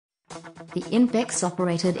The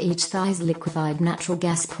INPEX-operated Ichthys Liquefied Natural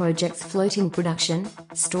Gas Project's floating production,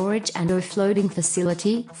 storage and offloading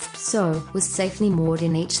facility (FPSO) was safely moored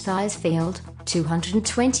in Ichthys Field,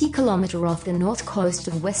 220 km off the north coast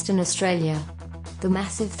of Western Australia. The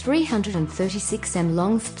massive 336 m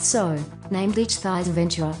long FPSO, named Ichthys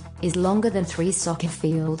Venturer, is longer than 3 soccer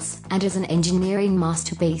fields and is an engineering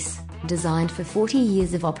masterpiece, designed for 40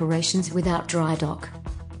 years of operations without dry dock.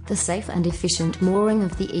 The safe and efficient mooring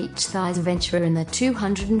of the Ichthys Venturer in the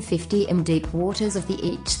 250 m deep waters of the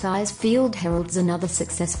Ichthys field heralds another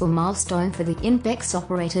successful milestone for the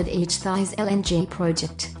INPEX-operated Ichthys LNG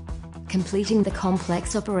project. Completing the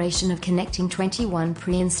complex operation of connecting 21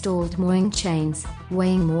 pre-installed mooring chains,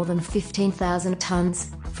 weighing more than 15,000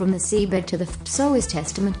 tons, from the seabed to the FPSO is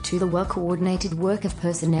testament to the well-coordinated work of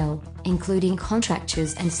personnel, including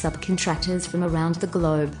contractors and subcontractors from around the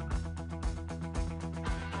globe.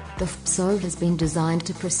 The FPSO has been designed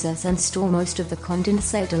to process and store most of the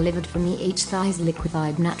condensate delivered from the Ichthys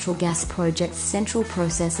Liquefied Natural Gas Project's central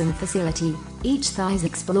processing facility, Ichthys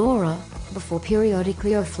Explorer, before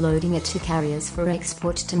periodically offloading it to carriers for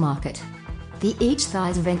export to market. The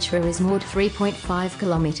Ichthys Venturer is moored 3.5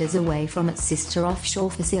 km away from its sister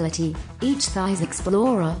offshore facility, Ichthys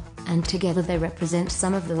Explorer, and together they represent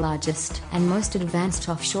some of the largest and most advanced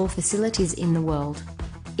offshore facilities in the world.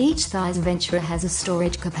 Ichthys Venturer has a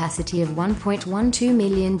storage capacity of 1.12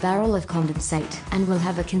 million barrels of condensate and will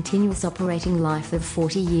have a continuous operating life of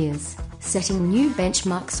 40 years, setting new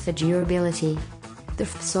benchmarks for durability. The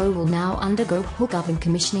FPSO will now undergo hookup and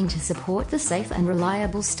commissioning to support the safe and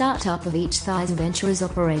reliable startup of Ichthys Venturer's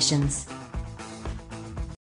operations.